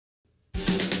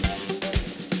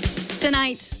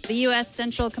Tonight, the U.S.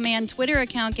 Central Command Twitter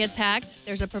account gets hacked.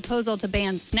 There's a proposal to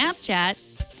ban Snapchat.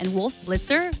 And Wolf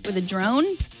Blitzer with a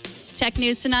drone. Tech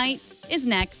News Tonight is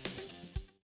next.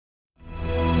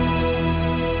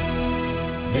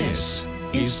 This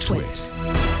is Twit.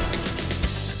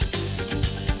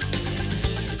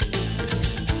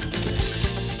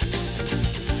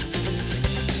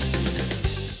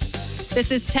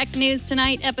 This is Tech News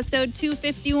Tonight, episode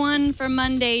 251 for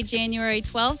Monday, January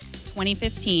 12th,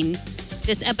 2015.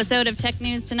 This episode of Tech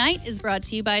News Tonight is brought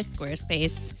to you by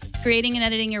Squarespace. Creating and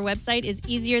editing your website is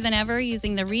easier than ever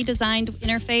using the redesigned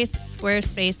interface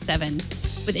Squarespace 7.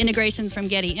 With integrations from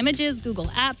Getty Images, Google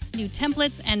Apps, new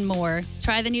templates, and more.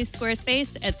 Try the new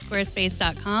Squarespace at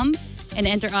squarespace.com and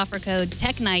enter offer code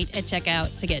TechNight at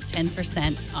checkout to get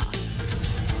 10% off.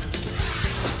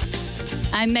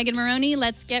 I'm Megan Morrone.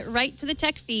 Let's get right to the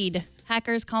tech feed.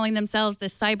 Hackers calling themselves the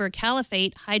Cyber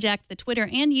Caliphate hijacked the Twitter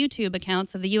and YouTube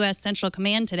accounts of the U.S. Central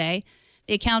Command today.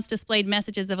 The accounts displayed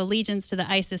messages of allegiance to the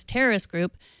ISIS terrorist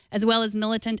group, as well as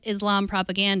militant Islam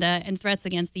propaganda and threats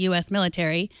against the U.S.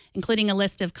 military, including a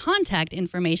list of contact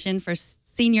information for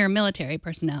senior military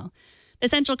personnel. The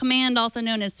Central Command, also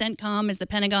known as CENTCOM, is the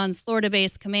Pentagon's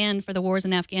Florida-based command for the wars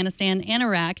in Afghanistan and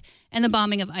Iraq and the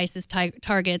bombing of ISIS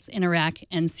targets in Iraq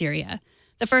and Syria.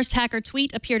 The first hacker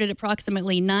tweet appeared at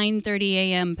approximately 9:30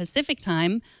 a.m. Pacific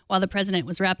time while the president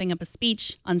was wrapping up a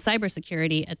speech on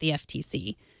cybersecurity at the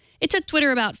FTC. It took Twitter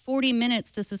about 40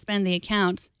 minutes to suspend the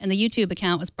account, and the YouTube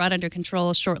account was brought under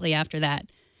control shortly after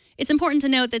that. It's important to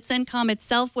note that CENTCOM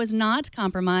itself was not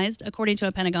compromised, according to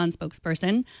a Pentagon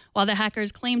spokesperson. While the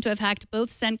hackers claim to have hacked both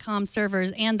CENTCOM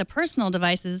servers and the personal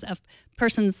devices of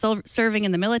persons serving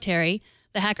in the military,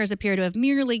 the hackers appear to have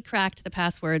merely cracked the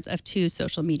passwords of 2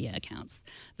 social media accounts.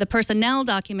 The personnel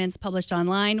documents published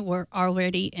online were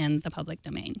already in the public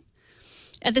domain.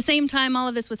 At the same time all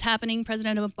of this was happening,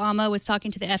 President Obama was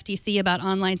talking to the FTC about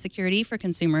online security for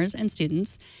consumers and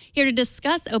students. Here to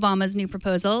discuss Obama's new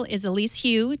proposal is Elise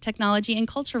Hu, technology and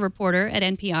culture reporter at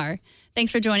NPR.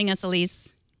 Thanks for joining us,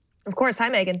 Elise. Of course. Hi,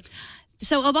 Megan.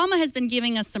 So Obama has been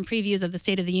giving us some previews of the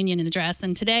State of the Union address,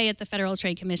 and today at the Federal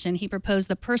Trade Commission, he proposed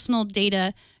the Personal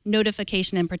Data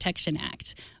Notification and Protection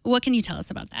Act. What can you tell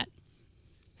us about that?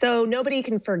 So nobody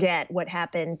can forget what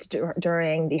happened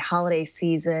during the holiday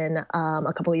season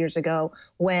a couple of years ago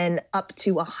when up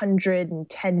to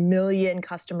 110 million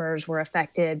customers were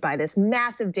affected by this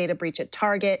massive data breach at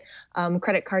Target,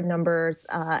 credit card numbers,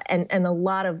 and a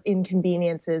lot of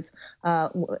inconveniences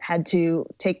had to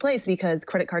take place because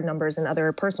credit card numbers and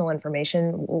other personal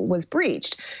information was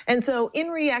breached. And so in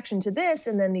reaction to this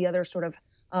and then the other sort of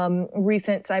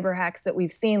recent cyber hacks that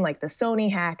we've seen, like the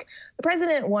Sony hack, the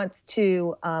president wants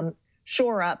to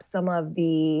shore up some of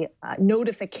the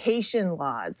notification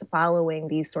laws following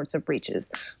these sorts of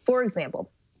breaches. For example,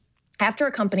 after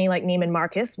a company like Neiman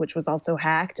Marcus, which was also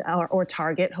hacked, or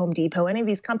Target, Home Depot, any of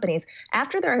these companies,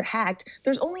 after they're hacked,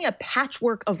 there's only a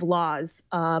patchwork of laws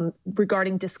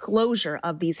regarding disclosure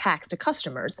of these hacks to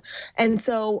customers. And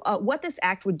so what this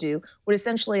act would do would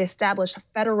essentially establish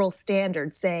federal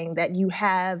standards saying that you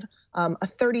have a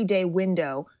 30-day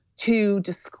window to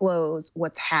disclose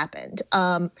what's happened.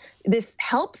 This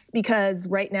helps because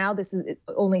right now this is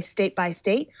only state by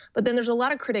state, but then there's a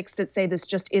lot of critics that say this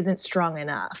just isn't strong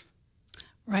enough.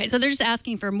 Right. So they're just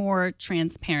asking for more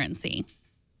transparency.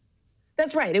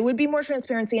 That's right. It would be more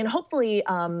transparency. And hopefully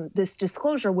this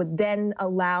disclosure would then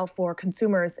allow for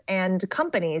consumers and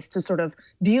companies to sort of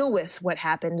deal with what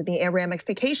happened, the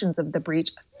ramifications of the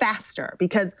breach faster,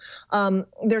 because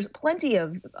there's plenty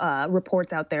of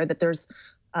reports out there that there's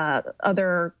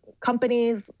other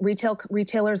companies,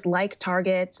 retailers like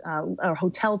Target, or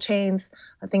hotel chains,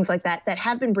 things like that, that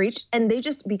have been breached. And they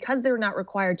just, because they're not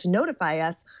required to notify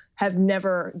us, have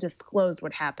never disclosed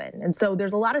what happened. And so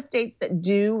there's a lot of states that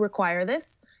do require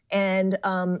this. And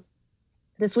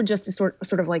this would just sort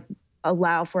of like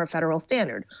allow for a federal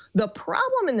standard. The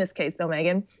problem in this case, though,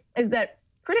 Megan, is that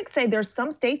critics say there's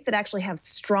some states that actually have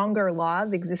stronger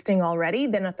laws existing already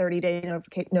than a 30-day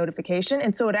notification.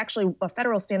 And so it actually, a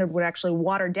federal standard would actually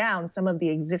water down some of the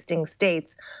existing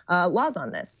states' laws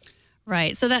on this.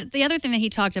 Right. So that the other thing that he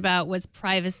talked about was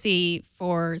privacy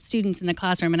for students in the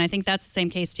classroom. And I think that's the same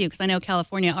case, too, because I know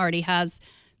California already has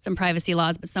some privacy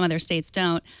laws, but some other states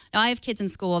don't. Now, I have kids in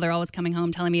school. They're always coming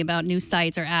home telling me about new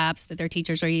sites or apps that their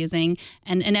teachers are using.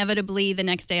 And inevitably, the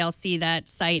next day I'll see that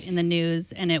site in the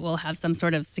news and it will have some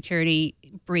sort of security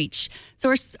breach.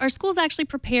 So are schools actually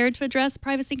prepared to address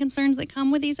privacy concerns that come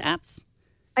with these apps?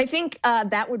 I think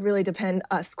that would really depend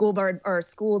school board or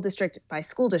school district by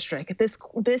school district.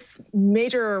 This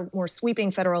major, more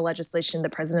sweeping federal legislation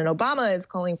that President Obama is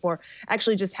calling for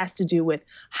actually just has to do with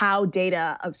how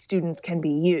data of students can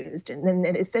be used. And then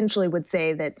it essentially would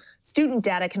say that student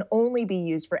data can only be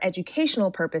used for educational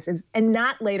purposes and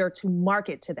not later to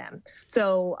market to them.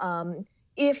 So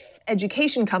if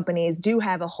education companies do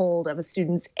have a hold of a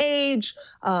student's age,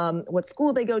 what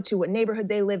school they go to, what neighborhood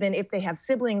they live in, if they have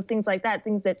siblings, things like that,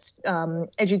 things that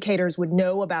educators would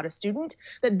know about a student,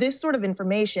 that this sort of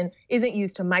information isn't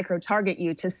used to micro-target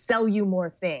you, to sell you more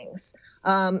things,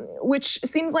 which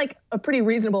seems like a pretty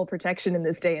reasonable protection in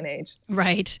this day and age.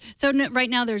 Right. So right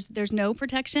now there's no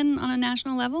protection on a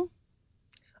national level?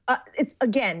 It's,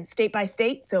 again, state by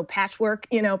state, so patchwork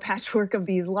of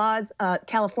these laws.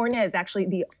 California is actually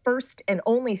the first and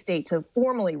only state to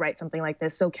formally write something like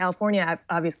this. So California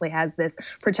obviously has this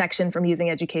protection from using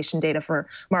education data for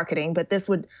marketing, but this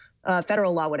would,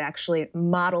 federal law would actually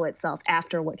model itself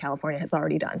after what California has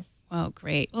already done. Oh,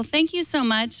 great. Well, thank you so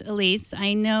much, Elise.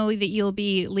 I know that you'll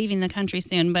be leaving the country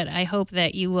soon, but I hope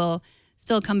that you will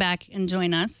still come back and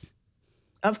join us.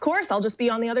 Of course, I'll just be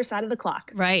on the other side of the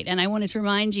clock. Right. And I wanted to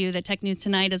remind you that Tech News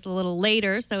Tonight is a little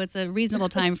later, so it's a reasonable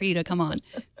time for you to come on.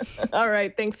 All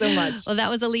right. Thanks so much. Well, that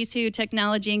was Elise Hu,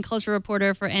 technology and culture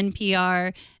reporter for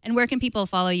NPR. And where can people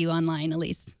follow you online,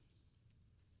 Elise?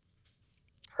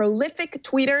 Prolific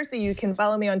tweeter, so you can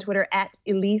follow me on Twitter at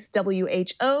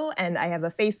EliseWHO, and I have a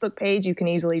Facebook page. You can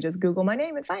easily just Google my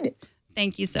name and find it.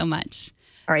 Thank you so much.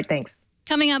 All right. Thanks.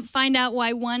 Coming up, find out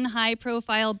why one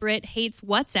high-profile Brit hates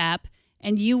WhatsApp.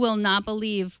 And you will not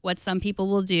believe what some people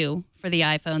will do for the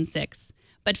iPhone 6.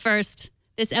 But first,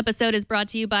 this episode is brought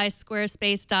to you by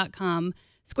Squarespace.com.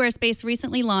 Squarespace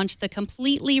recently launched the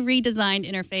completely redesigned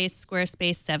interface,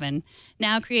 Squarespace 7.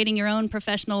 Now creating your own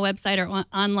professional website or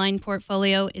online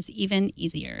portfolio is even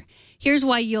easier. Here's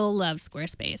why you'll love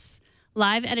Squarespace.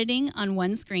 Live editing on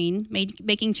one screen,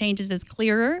 making changes is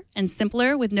clearer and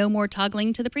simpler with no more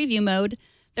toggling to the preview mode.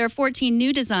 There are 14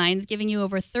 new designs, giving you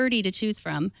over 30 to choose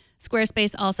from.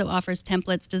 Squarespace also offers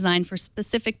templates designed for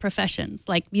specific professions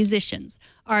like musicians,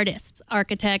 artists,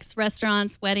 architects,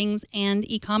 restaurants, weddings, and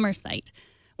e-commerce site.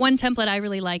 One template I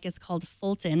really like is called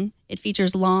Fulton. It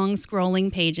features long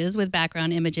scrolling pages with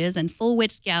background images and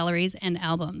full-width galleries and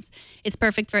albums. It's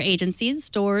perfect for agencies,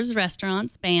 stores,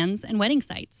 restaurants, bands, and wedding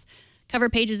sites. Cover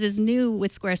Pages is new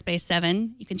with Squarespace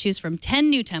 7. You can choose from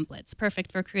 10 new templates,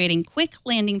 perfect for creating quick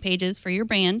landing pages for your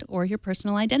brand or your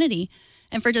personal identity.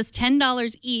 And for just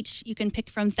 $10 each, you can pick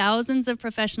from thousands of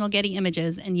professional Getty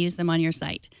images and use them on your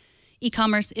site.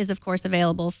 E-commerce is, of course,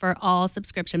 available for all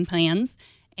subscription plans.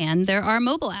 And there are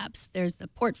mobile apps. There's the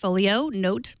Portfolio,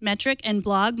 Note, Metric, and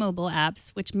Blog mobile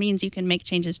apps, which means you can make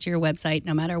changes to your website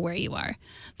no matter where you are.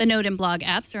 The Note and Blog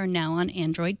apps are now on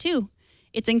Android, too.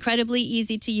 It's incredibly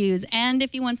easy to use, and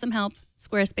if you want some help,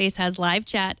 Squarespace has live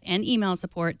chat and email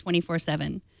support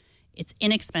 24/7. It's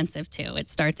inexpensive, too. It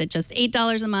starts at just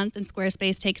 $8 a month, and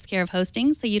Squarespace takes care of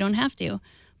hosting, so you don't have to.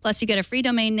 Plus, you get a free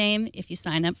domain name if you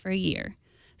sign up for a year.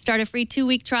 Start a free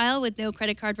 2-week trial with no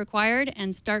credit card required,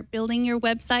 and start building your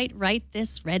website right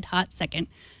this red-hot second.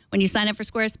 When you sign up for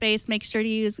Squarespace, make sure to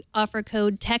use offer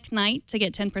code TechNight to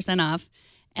get 10% off.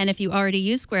 And if you already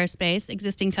use Squarespace,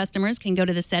 existing customers can go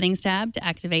to the Settings tab to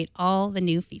activate all the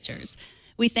new features.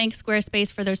 We thank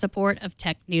Squarespace for their support of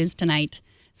Tech News Tonight.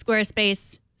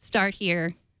 Squarespace, start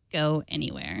here, go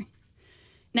anywhere.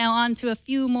 Now on to a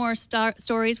few more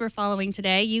stories we're following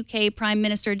today. UK Prime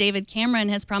Minister David Cameron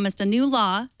has promised a new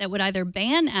law that would either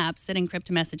ban apps that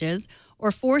encrypt messages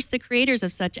or force the creators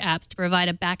of such apps to provide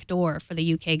a backdoor for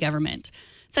the UK government.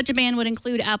 Such a ban would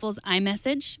include Apple's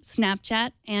iMessage,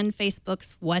 Snapchat, and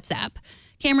Facebook's WhatsApp.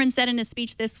 Cameron said in a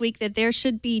speech this week that there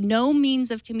should be no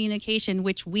means of communication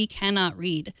which we cannot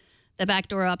read. The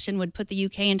backdoor option would put the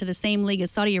UK into the same league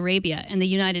as Saudi Arabia and the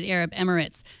United Arab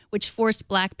Emirates, which forced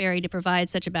BlackBerry to provide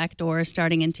such a backdoor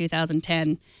starting in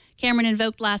 2010. Cameron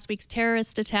invoked last week's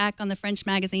terrorist attack on the French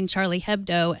magazine Charlie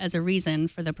Hebdo as a reason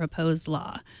for the proposed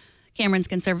law. Cameron's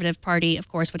Conservative Party, of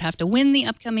course, would have to win the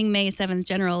upcoming May 7th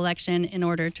general election in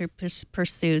order to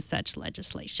pursue such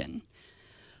legislation.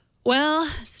 Well,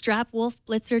 strap Wolf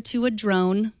Blitzer to a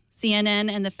drone. CNN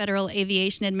and the Federal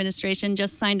Aviation Administration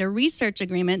just signed a research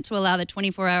agreement to allow the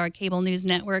 24-hour cable news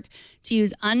network to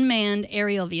use unmanned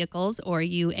aerial vehicles, or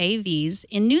UAVs,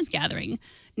 in news gathering.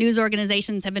 News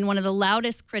organizations have been one of the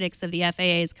loudest critics of the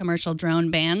FAA's commercial drone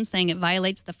ban, saying it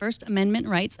violates the First Amendment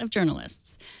rights of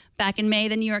journalists. Back in May,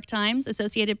 the New York Times,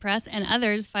 Associated Press, and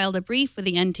others filed a brief with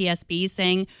the NTSB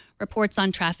saying reports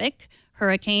on traffic,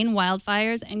 Hurricane,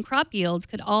 wildfires, and crop yields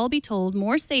could all be told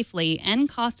more safely and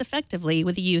cost-effectively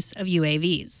with the use of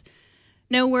UAVs.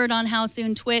 No word on how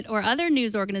soon TWIT or other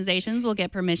news organizations will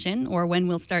get permission or when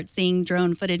we'll start seeing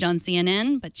drone footage on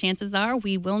CNN, but chances are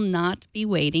we will not be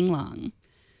waiting long.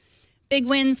 Big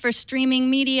wins for streaming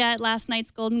media at last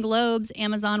night's Golden Globes.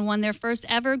 Amazon won their first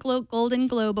ever Golden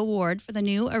Globe Award for the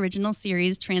new original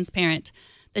series Transparent.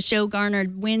 The show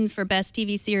garnered wins for Best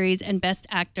TV Series and Best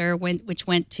Actor, which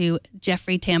went to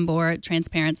Jeffrey Tambor,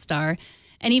 Transparent star.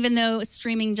 And even though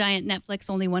streaming giant Netflix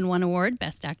only won one award,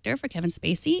 Best Actor for Kevin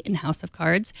Spacey in House of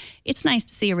Cards, it's nice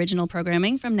to see original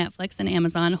programming from Netflix and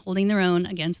Amazon holding their own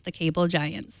against the cable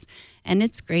giants. And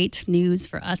it's great news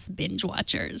for us binge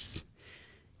watchers.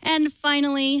 And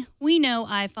finally, we know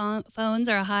iPhones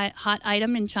are a hot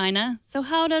item in China. So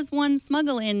how does one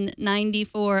smuggle in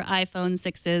 94 iPhone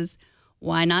 6s?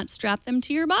 Why not strap them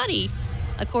to your body?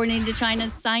 According to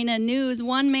China's Sina News,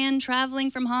 one man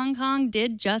traveling from Hong Kong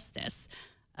did just this.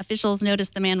 Officials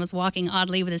noticed the man was walking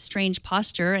oddly with a strange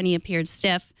posture and he appeared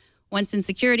stiff. Once in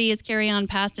security, his carry-on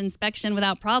passed inspection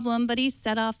without problem, but he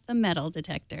set off the metal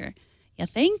detector. You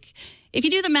think? If you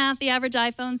do the math, the average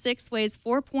iPhone 6 weighs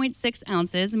 4.6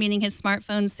 ounces, meaning his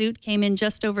smartphone suit came in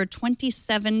just over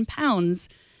 27 pounds.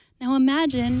 Now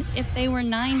imagine if they were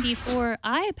 94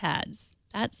 iPads.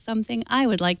 That's something I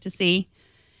would like to see.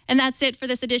 And that's it for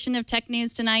this edition of Tech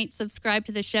News Tonight. Subscribe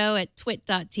to the show at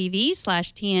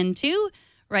twit.tv/TN2.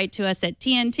 Write to us at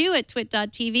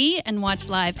tn2@twit.tv and watch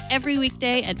live every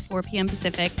weekday at 4 p.m.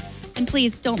 Pacific. And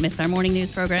please don't miss our morning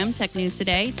news program, Tech News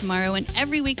Today, tomorrow and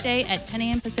every weekday at 10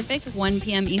 a.m. Pacific, 1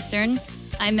 p.m. Eastern.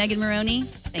 I'm Megan Morrone.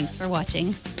 Thanks for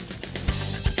watching.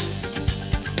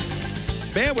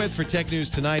 Bandwidth for Tech News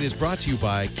Tonight is brought to you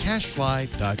by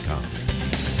Cashfly.com.